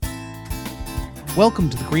Welcome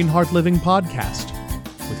to the Green Heart Living Podcast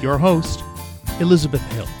with your host, Elizabeth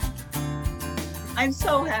Hill. I'm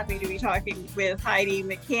so happy to be talking with Heidi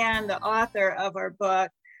McCann, the author of our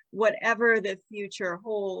book, Whatever the Future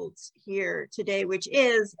Holds, here today, which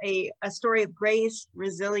is a story of grace,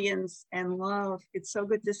 resilience, and love. It's so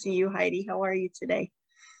good to see you, Heidi. How are you today?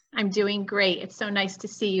 I'm doing great. It's so nice to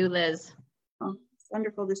see you, Liz. Oh, it's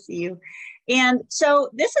wonderful to see you. And so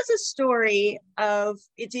this is a story of,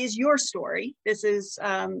 it is your story. This is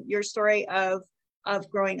your story of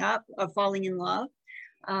growing up, of falling in love,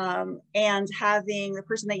 and having the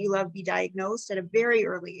person that you love be diagnosed at a very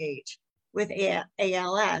early age with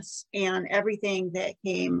ALS and everything that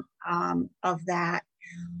came of that.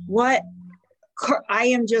 I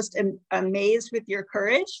am just amazed with your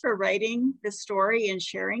courage for writing this story and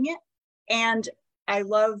sharing it. And I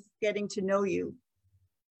love getting to know you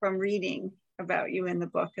from reading about you in the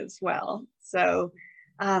book as well. So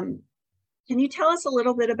can you tell us a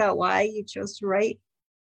little bit about why you chose to write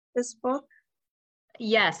this book?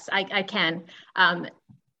 Yes, I can.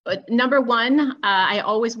 But number one, I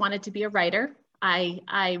always wanted to be a writer.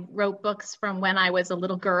 I wrote books from when I was a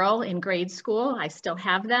little girl in grade school. I still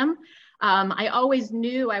have them. I always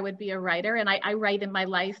knew I would be a writer, and I write in my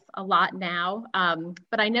life a lot now,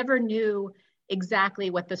 but I never knew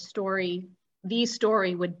exactly what the story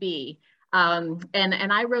would be.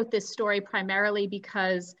 And I wrote this story primarily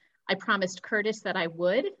because I promised Curtis that I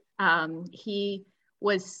would. He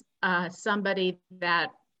was somebody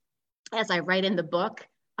that, as I write in the book,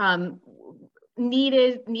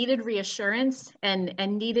 needed reassurance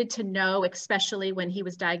and needed to know, especially when he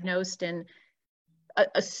was diagnosed and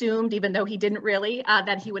assumed, even though he didn't really,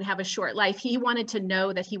 that he would have a short life. He wanted to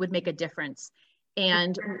know that he would make a difference.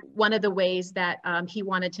 And one of the ways that he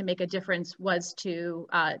wanted to make a difference was to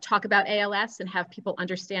talk about ALS and have people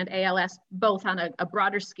understand ALS, both on a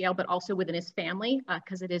broader scale, but also within his family,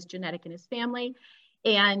 because it is genetic in his family.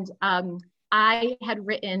 And I had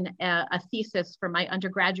written a thesis for my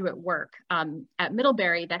undergraduate work at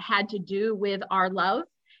Middlebury that had to do with our love.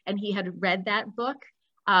 And he had read that book.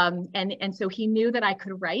 And so he knew that I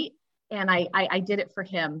could write, and I did it for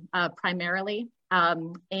him primarily.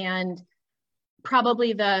 And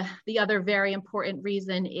probably the other very important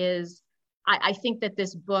reason is I think that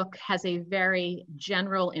this book has a very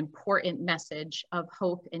general, important message of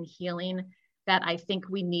hope and healing that I think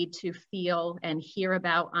we need to feel and hear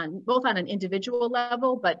about both on an individual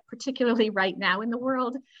level, but particularly right now in the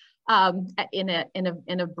world, in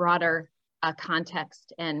a broader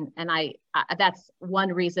context. And I that's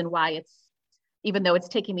one reason why even though it's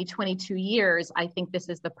taking me 22 years, I think this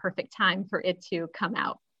is the perfect time for it to come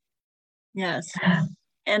out. Yes.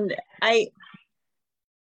 And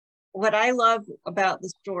what I love about the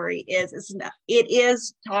story is it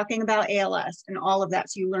is talking about ALS and all of that.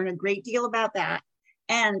 So you learn a great deal about that.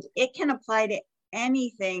 And it can apply to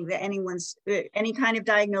anything that any kind of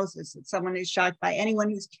diagnosis that someone is shocked by, anyone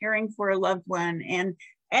who's caring for a loved one, and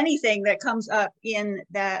anything that comes up in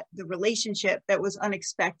the relationship that was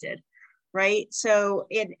unexpected, right? So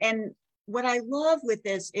and what I love with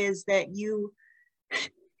this is that you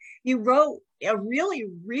wrote a really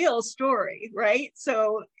real story, right?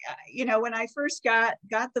 So, when I first got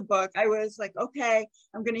the book, I was like, okay,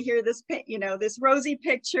 I'm going to hear this, this rosy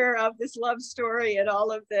picture of this love story and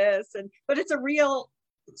all of this. But it's a real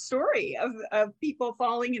story of people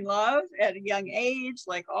falling in love at a young age,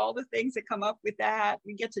 like all the things that come up with that.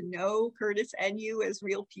 We get to know Curtis and you as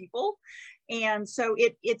real people. And so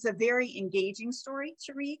it's a very engaging story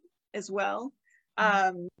to read as well.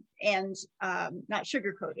 And not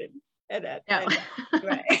sugar-coated. No.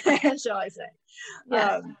 Right, shall I say?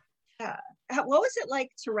 Yes. What was it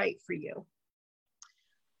like to write for you?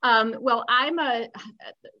 Well, I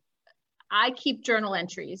keep journal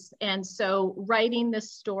entries, and so writing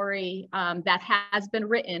this story that has been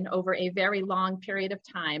written over a very long period of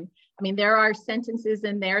time. I mean, there are sentences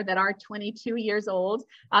in there that are 22 years old.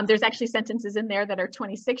 There's actually sentences in there that are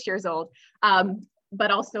 26 years old. But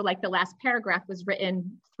also, like, the last paragraph was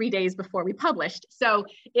written 3 days before we published. So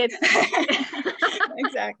it's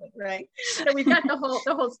exactly right. So we've got the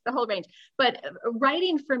whole range. But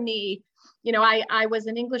writing for me, I was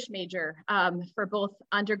an English major for both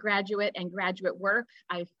undergraduate and graduate work.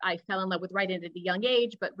 I fell in love with writing at a young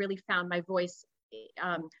age, but really found my voice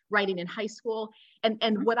writing in high school.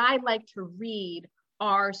 And what I like to read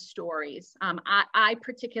are stories. I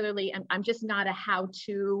particularly, I'm just not a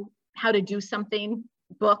how to do something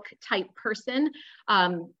book type person.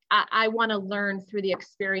 I want to learn through the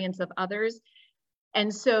experience of others.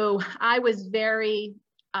 And so I was very,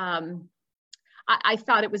 I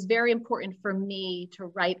thought it was very important for me to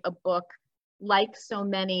write a book like so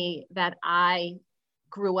many that I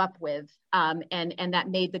grew up with, and that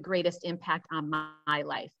made the greatest impact on my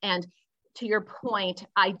life. And to your point,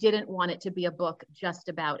 I didn't want it to be a book just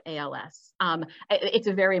about ALS. It's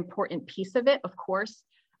a very important piece of it, of course,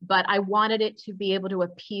 but I wanted it to be able to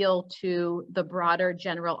appeal to the broader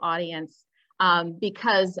general audience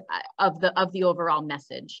because of the overall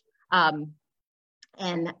message.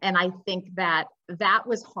 And I think that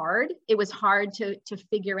was hard. It was hard to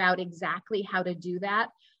figure out exactly how to do that.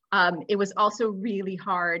 It was also really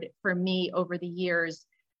hard for me over the years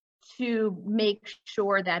to make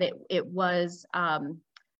sure that it was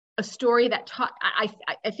a story that taught.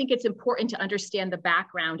 I think it's important to understand the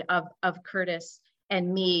background of Curtis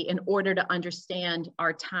and me in order to understand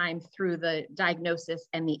our time through the diagnosis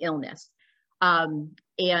and the illness.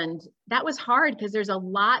 And that was hard because there's a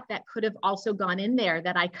lot that could have also gone in there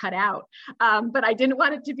that I cut out, but I didn't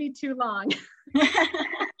want it to be too long.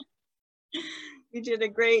 You did a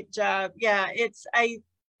great job. Yeah,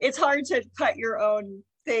 it's hard to cut your own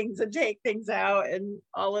things and take things out and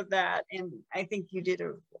all of that. And I think you did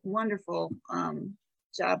a wonderful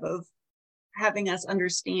job of having us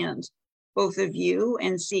understand both of you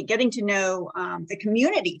and getting to know the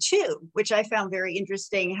community too, which I found very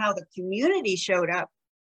interesting, how the community showed up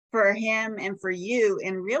for him and for you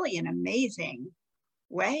in really an amazing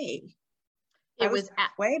way. It was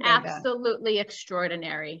absolutely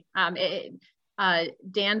extraordinary.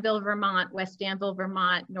 Danville, Vermont, West Danville,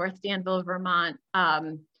 Vermont, North Danville, Vermont,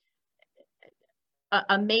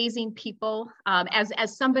 amazing people.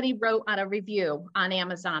 As somebody wrote on a review on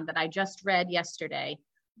Amazon that I just read yesterday,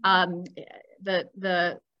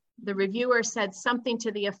 the reviewer said something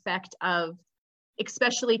to the effect of,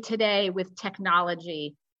 especially today with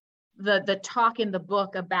technology, the talk in the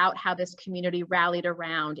book about how this community rallied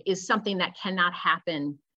around is something that cannot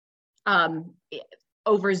happen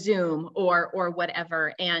over Zoom or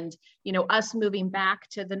whatever. And, you know, us moving back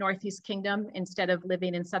to the Northeast Kingdom instead of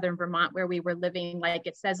living in Southern Vermont where we were living, like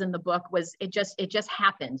it says in the book, it just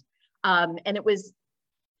happened. And it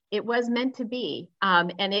was meant to be.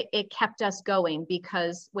 And it kept us going,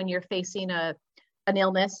 because when you're facing an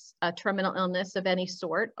illness, a terminal illness of any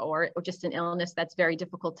sort, or just an illness that's very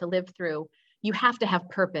difficult to live through, you have to have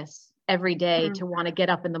purpose every day to want to get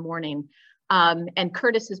up in the morning. And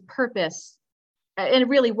Curtis's purpose, and it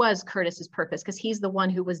really was Curtis's purpose, because he's the one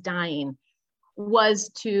who was dying, was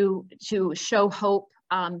to show hope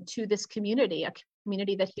to this community, a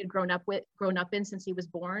community that he had grown up in since he was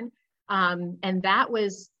born. And that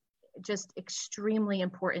was just extremely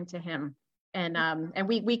important to him. And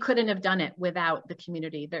we couldn't have done it without the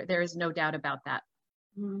community. There is no doubt about that.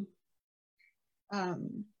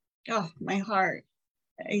 Oh, my heart.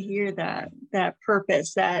 I hear that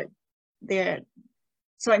purpose that there.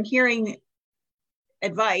 So I'm hearing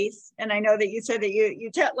advice, and I know that you said that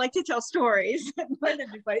you like to tell stories more than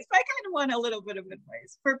advice, but I kind of want a little bit of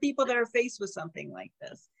advice for people that are faced with something like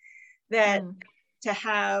this, that to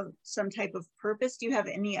have some type of purpose. Do you have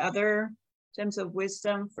any other gems of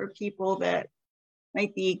wisdom for people that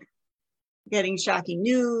might be getting shocking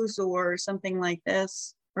news or something like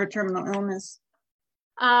this, or a terminal illness?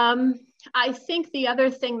 I think the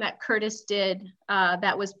other thing that Curtis did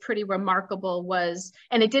that was pretty remarkable was,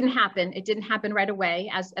 and it didn't happen right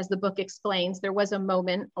away, as the book explains. There was a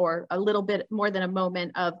moment, or a little bit more than a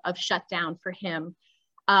moment, of shutdown for him.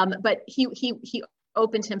 But he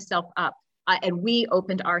opened himself up, and we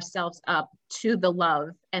opened ourselves up to the love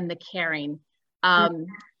and the caring.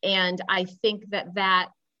 And I think that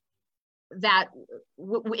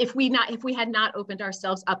if we had not opened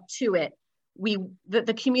ourselves up to it,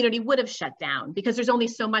 the community would have shut down, because there's only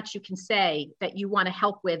so much you can say that you want to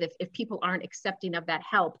help with. If people aren't accepting of that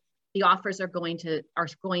help, the offers are going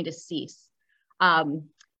to cease. And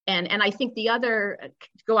I think the other,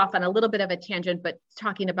 go off on a little bit of a tangent, but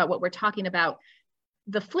talking about what we're talking about,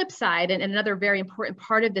 the flip side, and another very important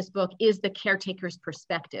part of this book, is the caretaker's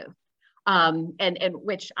perspective, and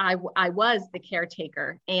which I was the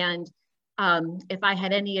caretaker. And if I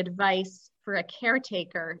had any advice for a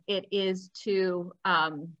caretaker, it is to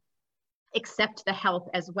accept the help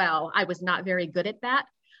as well. I was not very good at that.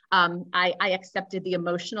 I accepted the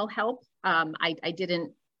emotional help. I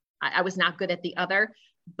was not good at the other,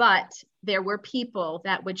 but there were people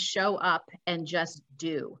that would show up and just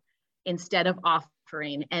do instead of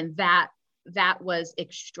offering. And that was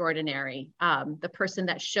extraordinary. The person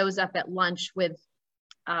that shows up at lunch with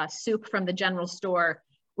soup from the general store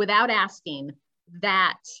without asking,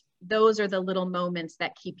 those are the little moments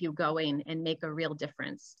that keep you going and make a real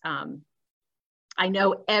difference. I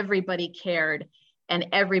know everybody cared and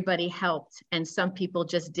everybody helped, and some people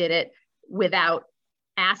just did it without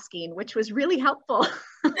asking, which was really helpful.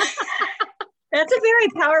 That's a very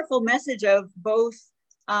powerful message of both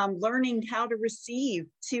learning how to receive,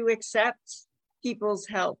 to accept people's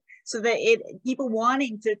help, so that people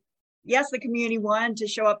wanting to, yes, the community wanted to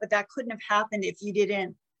show up, but that couldn't have happened if you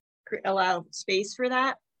didn't allow space for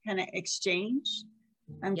that kind of exchange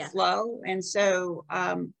and flow. And so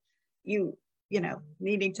you know,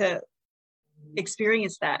 needing to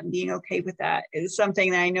experience that and being okay with that is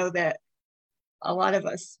something that I know that a lot of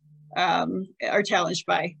us are challenged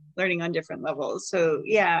by, learning on different levels. So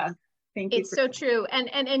yeah, thank you. It's so true.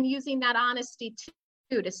 And using that honesty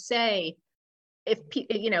too, to say, if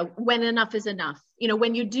you know, when enough is enough, you know,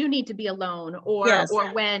 when you do need to be alone, or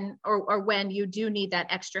when you do need that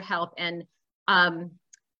extra help. And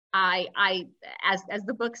I as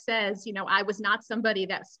the book says, you know, I was not somebody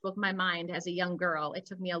that spoke my mind as a young girl. It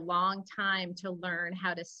took me a long time to learn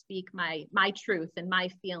how to speak my truth and my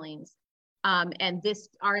feelings. And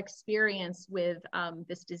our experience with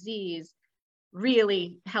this disease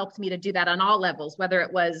really helped me to do that on all levels, whether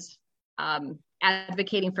it was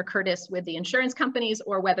advocating for Curtis with the insurance companies,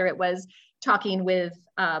 or whether it was talking with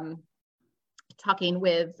the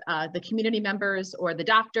community members or the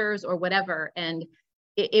doctors or whatever. And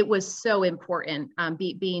it was so important,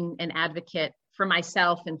 being an advocate for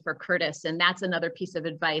myself and for Curtis. And that's another piece of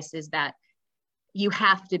advice, is that you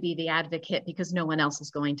have to be the advocate because no one else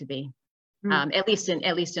is going to be. At least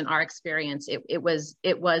in our experience, it was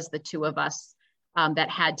the two of us that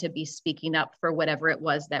had to be speaking up for whatever it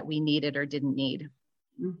was that we needed or didn't need.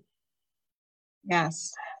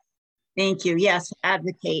 Yes, thank you. Yes,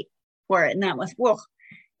 advocate for it. And that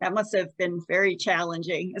must have been very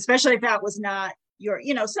challenging, especially if that was not your,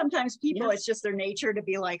 you know, sometimes people, it's just their nature to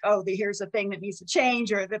be like, oh, here's a thing that needs to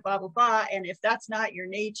change, or the blah, blah, blah. And if that's not your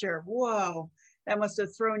nature, whoa, that must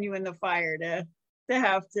have thrown you in the fire to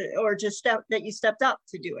have to, or just that you stepped up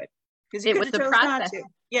to do it. Because it was a process.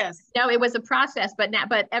 Yes. No, it was a process, but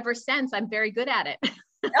ever since, I'm very good at it.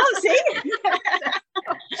 Oh, see?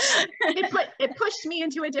 it pushed me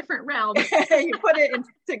into a different realm. You put it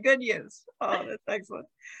into good use. Oh, that's excellent.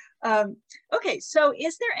 Okay, so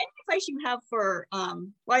is there any advice you have for, well,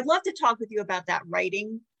 I'd love to talk with you about that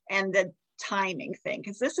writing and the timing thing,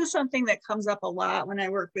 because this is something that comes up a lot when I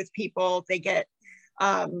work with people. They get,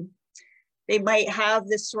 they might have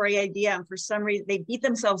this story idea, and for some reason they beat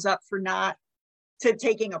themselves up for not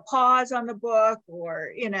taking a pause on the book,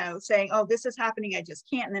 or, you know, saying, oh, this is happening, I just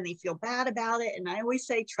can't. And then they feel bad about it. And I always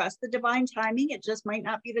say, trust the divine timing. It just might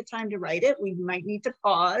not be the time to write it. We might need to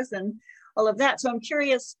pause and all of that. So I'm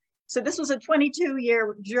curious. So this was a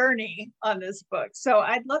 22-year journey on this book. So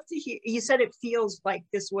I'd love to hear, you said it feels like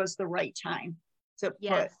this was the right time to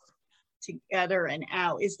put together and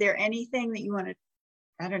out. Is there anything that you want to,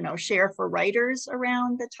 I don't know, share for writers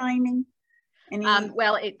around the timing?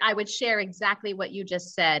 Well, I would share exactly what you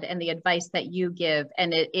just said and the advice that you give,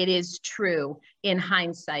 and it is true in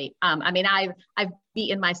hindsight. I mean, I've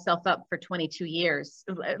beaten myself up for 22 years,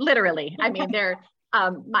 literally. I mean, they're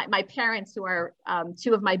my parents, who are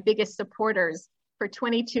two of my biggest supporters for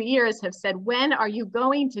 22 years, have said, "When are you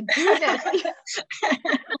going to do this?"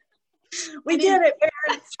 We did it,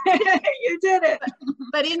 parents. You did it.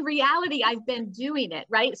 But in reality, I've been doing it,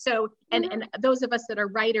 right? So, and those of us that are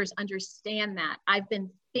writers understand that. I've been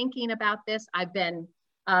thinking about this. I've been,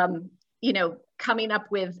 you know, coming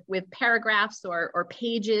up with paragraphs or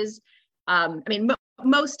pages. I mean,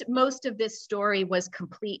 most of this story was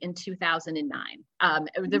complete in 2009.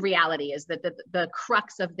 The reality is that the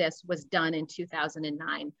crux of this was done in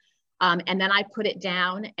 2009. And then I put it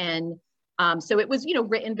down, and so it was, you know,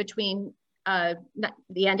 written between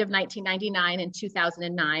the end of 1999 and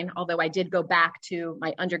 2009, although I did go back to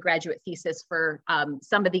my undergraduate thesis for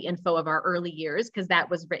some of the info of our early years, because that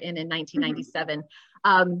was written in 1997.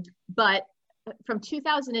 But from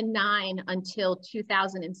 2009 until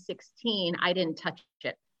 2016, I didn't touch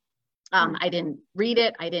it. I didn't read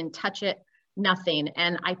it. I didn't touch it, nothing.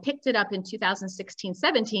 And I picked it up in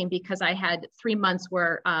 2016-17 because I had 3 months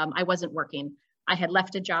where I wasn't working. I had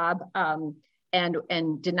left a job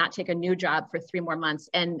and did not take a new job for 3 more months.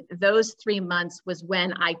 And those 3 months was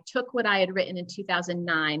when I took what I had written in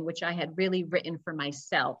 2009, which I had really written for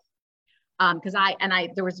myself. Because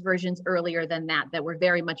there was versions earlier than that were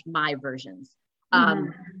very much my versions.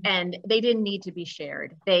 And they didn't need to be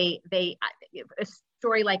shared. A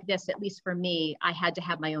story like this, at least for me, I had to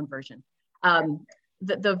have my own version.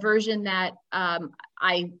 The version that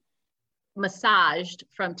I massaged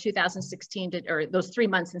from 2016 or those 3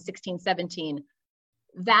 months in 16-17,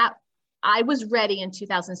 that I was ready in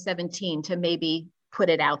 2017 to maybe put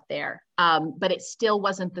it out there. But it still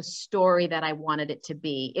wasn't the story that I wanted it to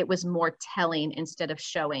be. It was more telling instead of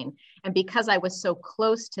showing. And because I was so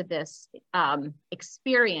close to this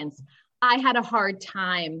experience, I had a hard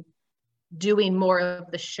time doing more of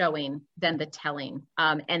the showing than the telling.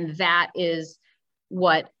 And that is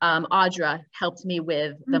what Audra helped me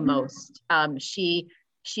with the most. She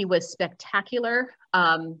was spectacular.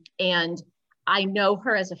 And I know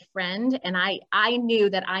her as a friend, and I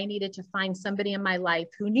knew that I needed to find somebody in my life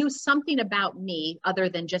who knew something about me other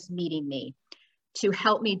than just meeting me to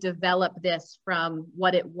help me develop this from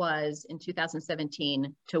what it was in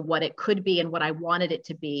 2017 to what it could be and what I wanted it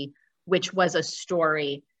to be, which was a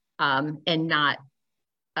story and not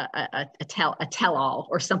a tell-all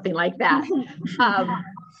or something like that.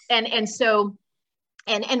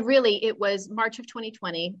 And really it was March of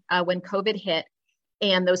 2020 when COVID hit.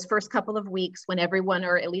 And those first couple of weeks when everyone,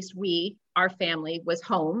 or at least our family was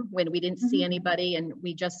home, when we didn't see anybody, and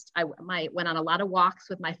I went on a lot of walks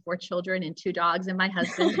with my 4 children and 2 dogs and my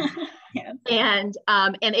husband. Yeah. And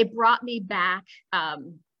it brought me back.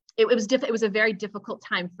 It was a very difficult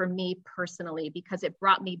time for me personally, because it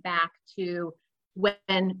brought me back to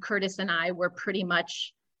when Curtis and I were pretty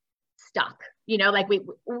much stuck, like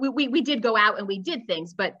we did go out and we did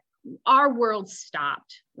things, but our world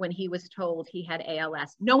stopped when he was told he had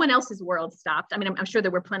ALS. No one else's world stopped. I mean, I'm sure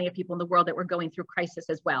there were plenty of people in the world that were going through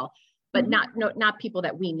crisis as well, but not people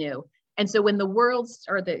that we knew. And so when the world,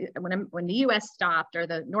 or when the U.S. stopped, or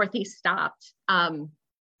the Northeast stopped,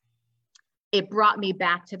 it brought me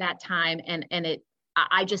back to that time. And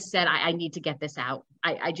I just said, I need to get this out.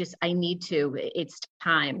 I need to. It's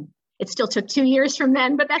time. It still took 2 years from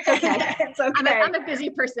then, but that's okay. It's okay. I'm a busy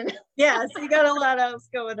person. Yes, you got a lot else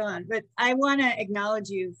going on, but I want to acknowledge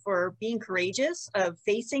you for being courageous of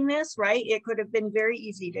facing this, right? It could have been very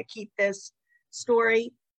easy to keep this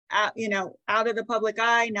story out, out of the public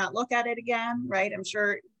eye, not look at it again, right? I'm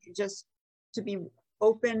sure just to be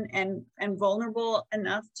open and vulnerable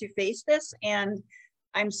enough to face this. And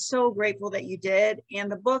I'm so grateful that you did.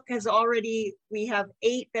 And the book has we have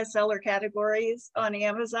 8 bestseller categories on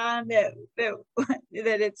Amazon that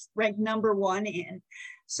it's ranked #1 in.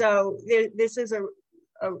 So this is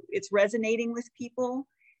it's resonating with people.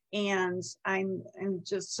 And I'm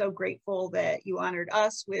just so grateful that you honored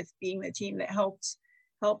us with being the team that helped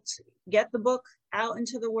get the book out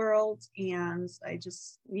into the world. And I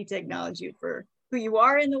just need to acknowledge you for who you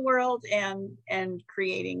are in the world and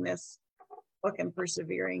creating this book and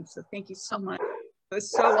persevering. So thank you so much. It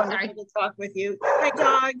was so wonderful to talk with you. My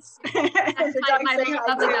dogs. That's my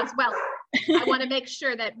lovely dogs. Well, I want to make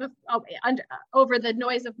sure that over the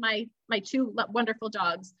noise of my 2 wonderful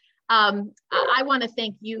dogs, I want to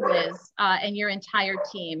thank you, Liz, and your entire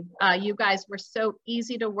team. You guys were so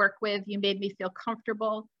easy to work with. You made me feel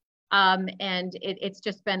comfortable, and it's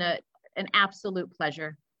just been an absolute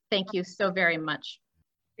pleasure. Thank you so very much.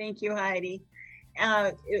 Thank you, Heidi.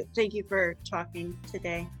 Thank you for talking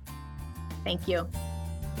today. Thank you.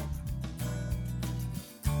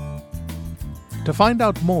 To find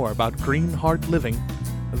out more about Green Heart Living,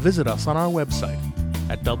 visit us on our website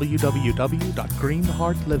at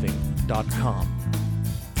www.greenheartliving.com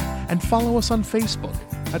and follow us on Facebook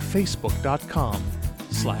at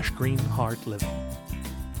facebook.com/greenheartliving.